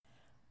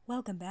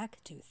Welcome back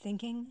to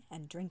Thinking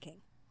and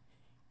Drinking.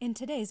 In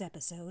today's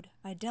episode,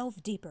 I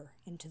delve deeper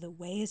into the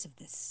ways of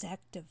this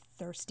sect of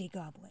thirsty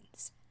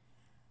goblins.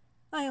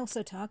 I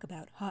also talk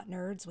about hot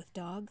nerds with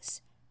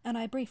dogs, and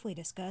I briefly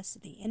discuss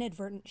the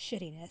inadvertent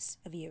shittiness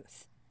of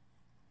youth.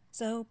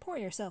 So pour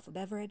yourself a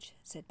beverage,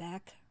 sit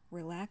back,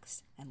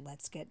 relax, and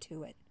let's get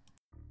to it.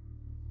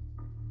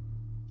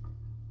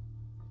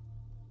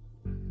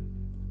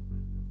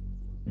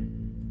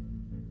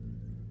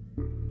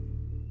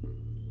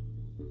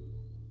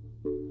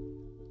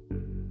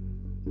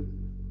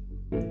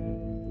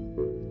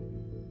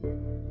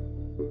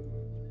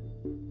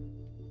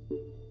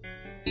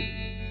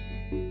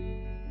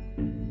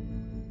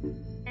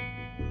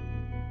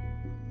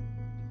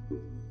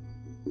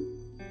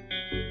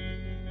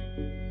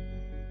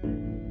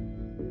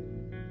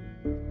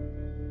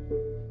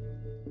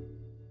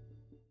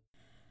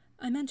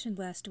 I mentioned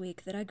last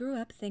week that I grew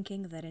up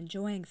thinking that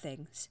enjoying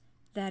things,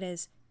 that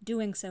is,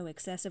 doing so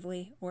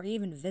excessively or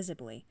even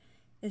visibly,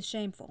 is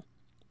shameful.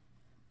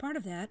 Part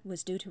of that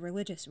was due to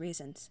religious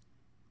reasons,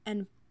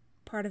 and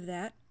part of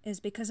that is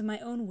because of my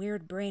own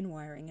weird brain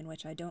wiring in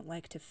which I don't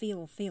like to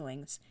feel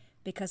feelings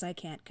because I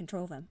can't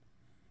control them.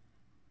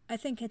 I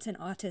think it's an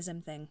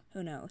autism thing,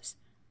 who knows.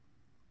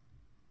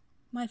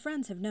 My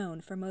friends have known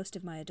for most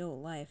of my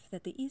adult life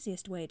that the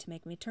easiest way to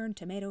make me turn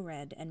tomato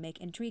red and make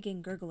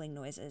intriguing gurgling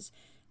noises,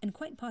 and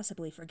quite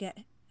possibly forget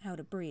how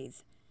to breathe,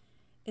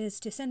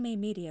 is to send me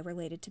media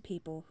related to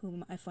people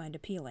whom I find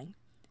appealing.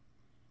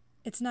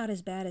 It's not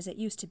as bad as it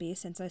used to be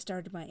since I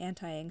started my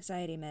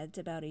anti-anxiety meds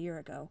about a year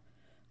ago,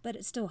 but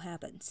it still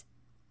happens.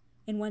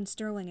 In one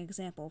sterling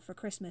example, for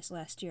Christmas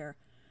last year,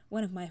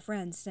 one of my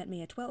friends sent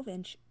me a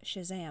 12-inch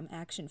Shazam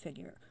action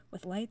figure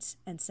with lights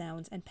and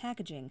sounds and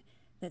packaging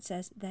that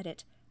says that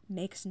it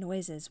makes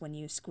noises when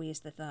you squeeze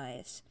the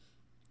thighs.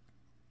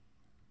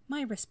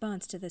 My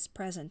response to this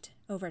present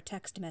over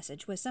text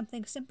message was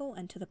something simple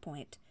and to the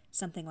point,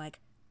 something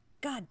like,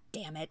 "God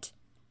damn it!"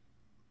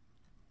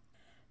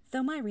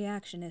 Though my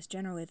reaction is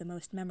generally the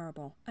most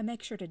memorable, I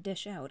make sure to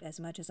dish out as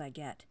much as I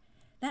get.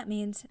 That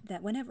means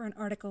that whenever an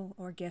article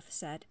or GIF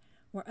set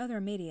or other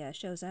media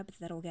shows up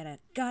that'll get a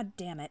 "God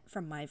damn it"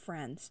 from my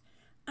friends,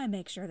 I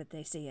make sure that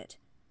they see it.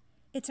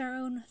 It's our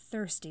own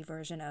thirsty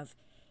version of,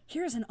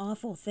 here's an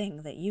awful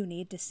thing that you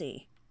need to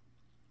see.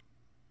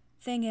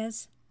 Thing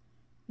is,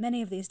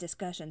 many of these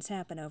discussions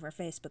happen over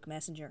Facebook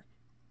Messenger,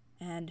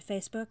 and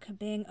Facebook,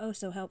 being oh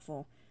so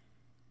helpful,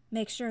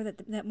 makes sure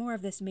that more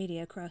of this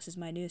media crosses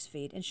my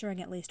newsfeed,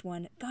 ensuring at least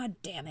one "God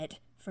damn it"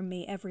 from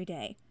me every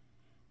day.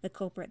 The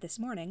culprit this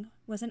morning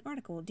was an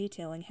article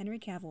detailing Henry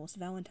Cavill's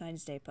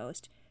Valentine's Day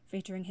post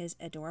featuring his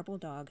adorable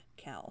dog,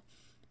 Cal.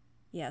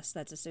 Yes,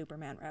 that's a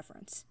Superman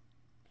reference.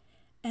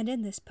 And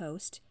in this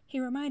post, he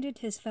reminded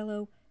his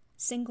fellow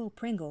single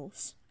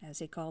Pringles, as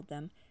he called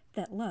them,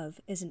 that love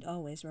isn't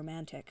always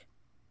romantic.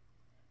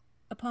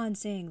 Upon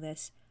seeing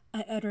this,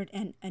 I uttered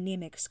an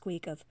anemic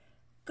squeak of,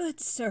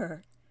 "Good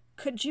sir,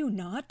 could you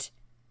not?"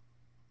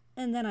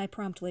 And then I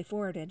promptly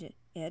forwarded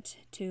it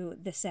to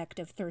the sect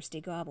of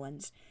thirsty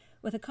goblins,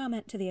 with a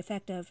comment to the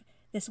effect of,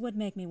 "This would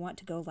make me want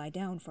to go lie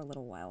down for a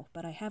little while,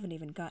 but I haven't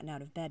even gotten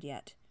out of bed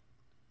yet."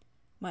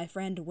 My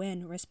friend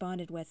Wynne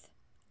responded with,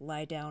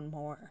 "Lie down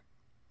more.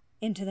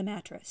 Into the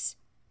mattress.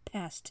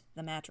 Past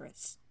the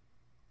mattress."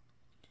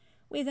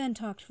 We then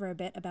talked for a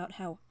bit about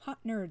how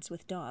hot nerds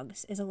with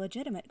dogs is a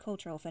legitimate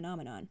cultural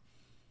phenomenon.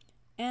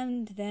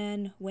 And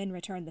then Wynne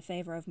returned the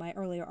favor of my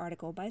earlier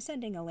article by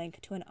sending a link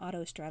to an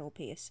Autostraddle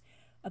piece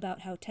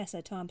about how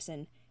Tessa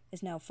Thompson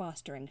is now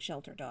fostering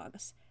shelter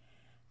dogs.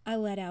 I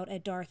let out a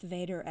Darth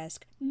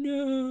Vader-esque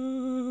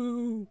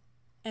 "No!"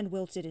 and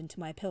wilted into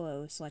my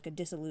pillows like a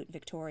dissolute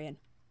Victorian.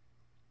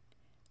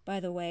 By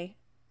the way,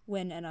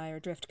 Wynne and I are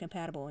drift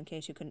compatible in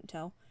case you couldn't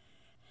tell.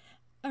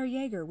 Our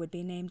Jaeger would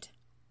be named,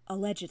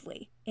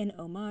 allegedly, in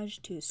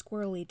homage to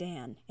Squirrely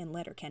Dan in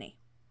Letterkenny.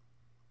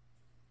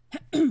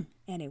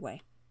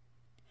 Anyway,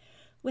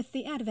 with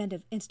the advent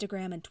of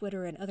Instagram and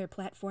Twitter and other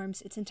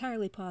platforms, it's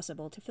entirely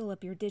possible to fill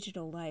up your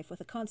digital life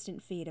with a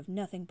constant feed of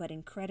nothing but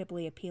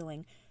incredibly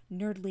appealing,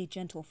 nerdly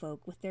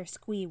gentlefolk with their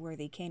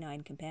squee-worthy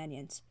canine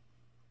companions.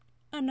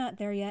 I'm not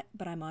there yet,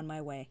 but I'm on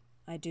my way.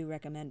 I do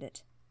recommend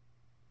it.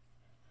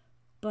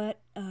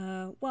 But,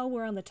 while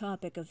we're on the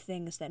topic of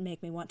things that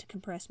make me want to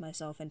compress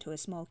myself into a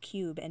small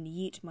cube and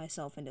yeet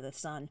myself into the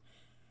sun,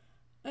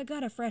 I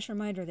got a fresh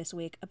reminder this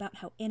week about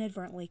how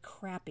inadvertently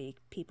crappy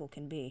people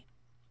can be.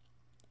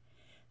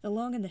 The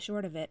long and the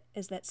short of it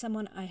is that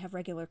someone I have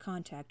regular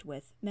contact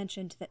with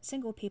mentioned that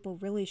single people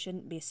really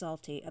shouldn't be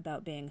salty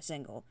about being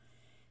single,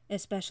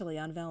 especially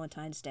on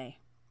Valentine's Day.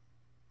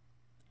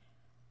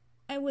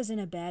 I was in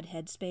a bad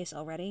headspace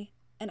already,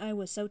 and I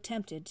was so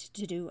tempted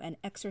to do an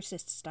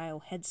Exorcist-style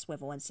head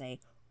swivel and say,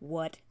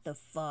 "What the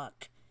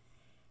fuck?"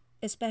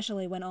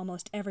 Especially when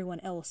almost everyone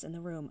else in the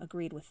room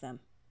agreed with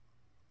them.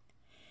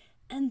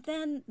 And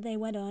then they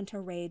went on to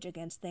rage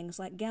against things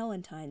like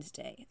Galentine's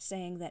Day,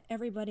 saying that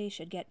everybody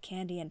should get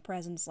candy and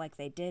presents like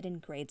they did in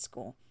grade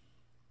school.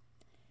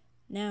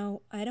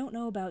 Now, I don't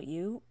know about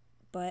you,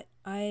 but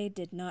I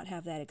did not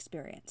have that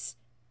experience.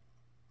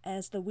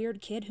 As the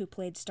weird kid who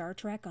played Star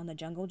Trek on the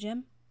Jungle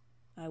Gym,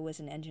 I was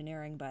in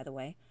engineering, by the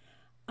way,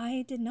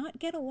 I did not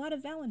get a lot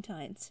of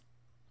Valentines.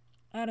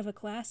 Out of a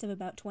class of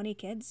about 20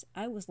 kids,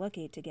 I was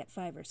lucky to get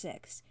 5 or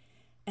 6,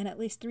 and at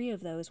least 3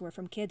 of those were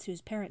from kids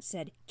whose parents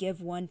said,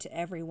 "Give one to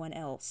everyone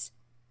else."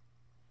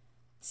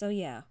 So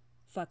yeah,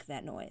 fuck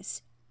that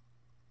noise.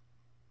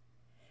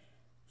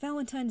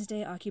 Valentine's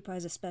Day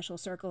occupies a special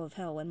circle of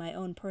hell in my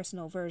own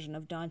personal version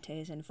of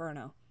Dante's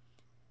Inferno.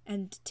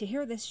 And to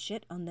hear this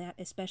shit on that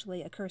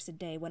especially accursed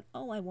day when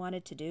all I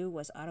wanted to do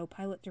was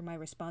autopilot through my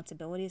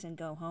responsibilities and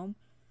go home,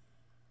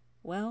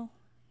 well,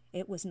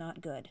 it was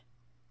not good.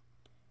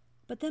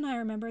 But then I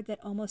remembered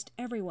that almost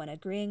everyone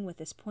agreeing with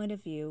this point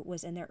of view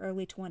was in their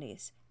early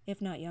 20s,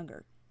 if not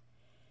younger.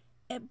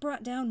 It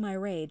brought down my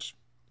rage,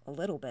 a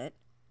little bit,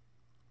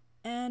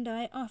 and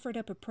I offered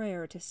up a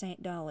prayer to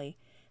St. Dolly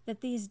that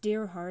these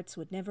dear hearts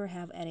would never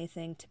have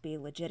anything to be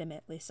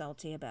legitimately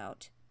salty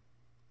about.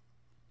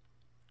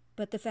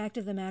 But the fact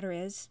of the matter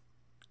is,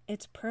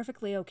 it's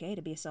perfectly okay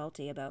to be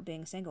salty about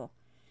being single.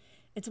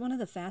 It's one of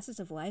the facets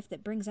of life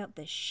that brings out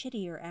the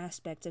shittier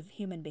aspects of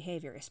human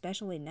behavior,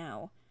 especially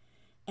now,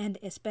 and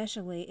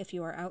especially if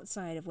you are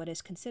outside of what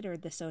is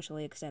considered the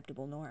socially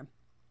acceptable norm.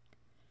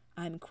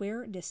 I'm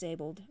queer,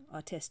 disabled,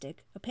 autistic,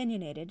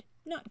 opinionated,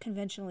 not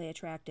conventionally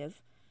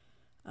attractive.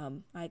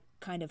 I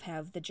kind of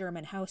have the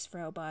German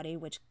Hausfrau body,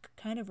 which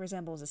kind of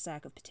resembles a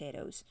sack of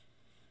potatoes.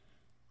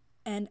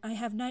 And I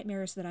have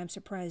nightmares that I'm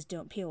surprised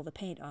don't peel the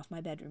paint off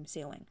my bedroom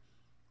ceiling.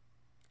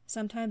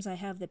 Sometimes I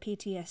have the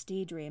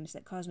PTSD dreams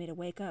that cause me to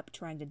wake up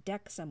trying to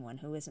deck someone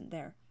who isn't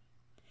there.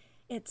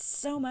 It's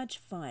so much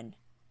fun.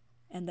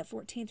 And the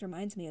 14th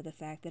reminds me of the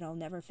fact that I'll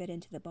never fit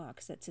into the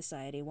box that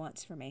society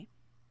wants for me.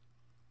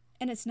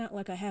 And it's not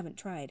like I haven't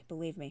tried,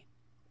 believe me.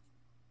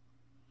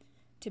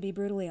 To be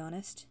brutally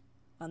honest,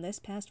 on this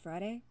past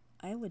Friday,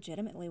 I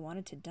legitimately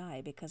wanted to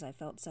die because I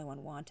felt so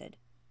unwanted.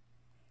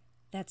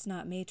 That's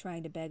not me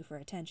trying to beg for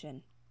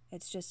attention.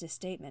 It's just a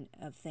statement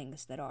of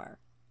things that are.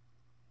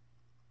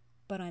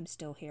 But I'm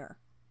still here.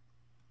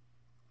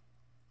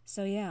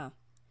 So yeah,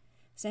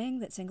 saying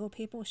that single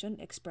people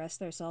shouldn't express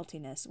their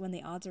saltiness when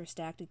the odds are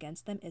stacked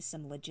against them is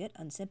some legit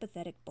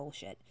unsympathetic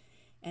bullshit.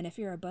 And if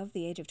you're above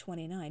the age of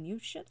 29, you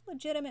should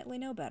legitimately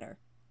know better.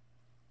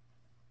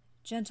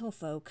 Gentle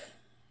folk,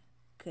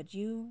 could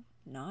you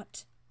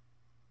not?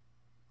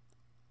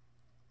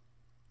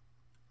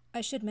 I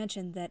should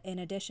mention that in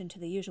addition to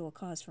the usual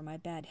cause for my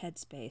bad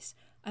headspace,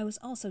 I was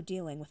also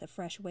dealing with a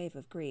fresh wave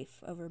of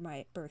grief over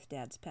my birth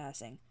dad's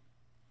passing.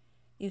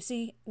 You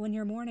see, when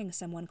you're mourning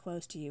someone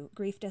close to you,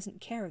 grief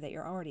doesn't care that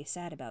you're already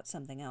sad about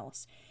something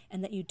else,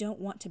 and that you don't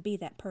want to be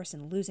that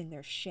person losing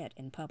their shit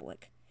in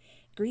public.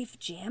 Grief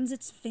jams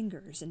its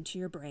fingers into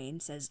your brain,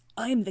 says,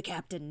 "I'm the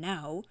captain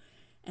now,"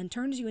 and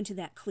turns you into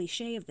that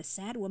cliché of the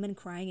sad woman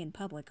crying in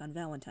public on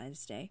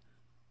Valentine's Day.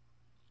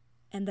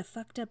 And the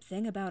fucked up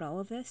thing about all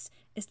of this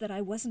is that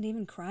I wasn't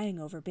even crying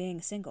over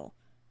being single.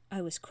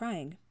 I was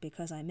crying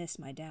because I miss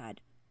my dad.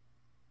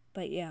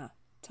 But yeah,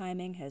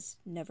 timing has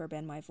never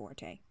been my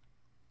forte.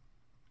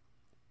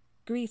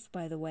 Grief,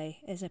 by the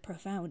way, is a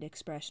profound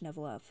expression of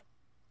love.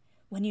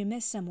 When you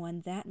miss someone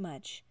that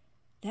much,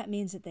 that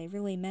means that they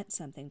really meant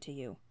something to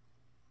you.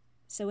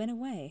 So in a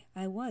way,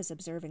 I was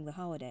observing the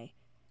holiday,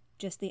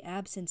 just the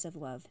absence of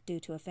love due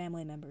to a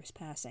family member's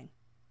passing.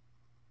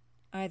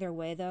 Either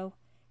way, though,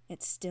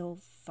 it still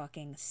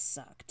fucking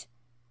sucked.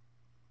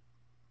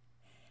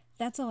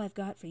 That's all I've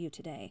got for you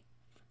today.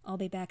 I'll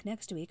be back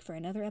next week for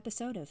another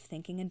episode of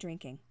Thinking and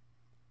Drinking.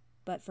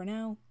 But for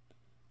now,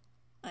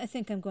 I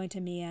think I'm going to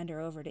meander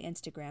over to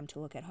Instagram to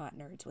look at hot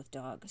nerds with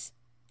dogs.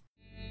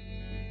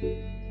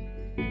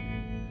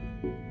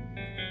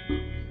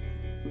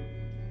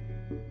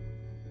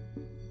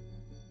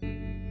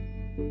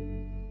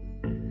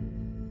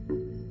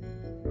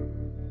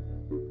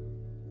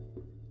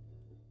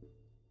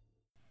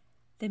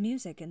 The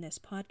music in this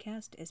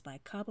podcast is by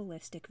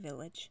Kabbalistic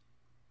Village.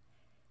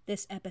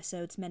 This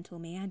episode's mental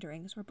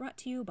meanderings were brought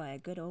to you by a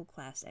good old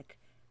classic,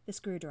 The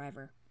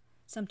Screwdriver,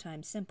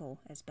 sometimes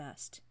simple as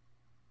best.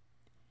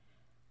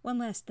 One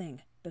last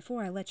thing,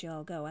 before I let you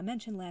all go, I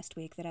mentioned last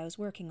week that I was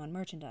working on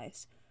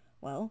merchandise.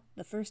 Well,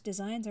 the first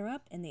designs are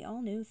up in the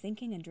all-new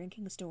Thinking and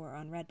Drinking store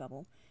on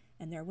Redbubble,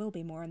 and there will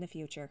be more in the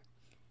future.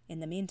 In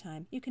the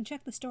meantime, you can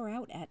check the store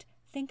out at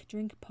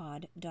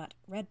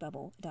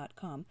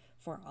thinkdrinkpod.redbubble.com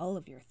for all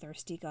of your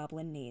thirsty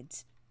goblin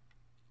needs.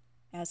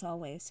 As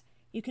always,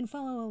 you can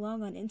follow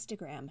along on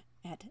Instagram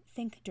at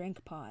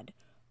thinkdrinkpod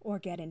or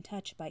get in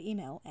touch by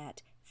email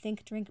at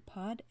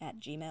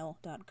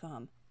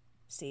thinkdrinkpod@gmail.com.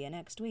 See you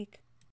next week.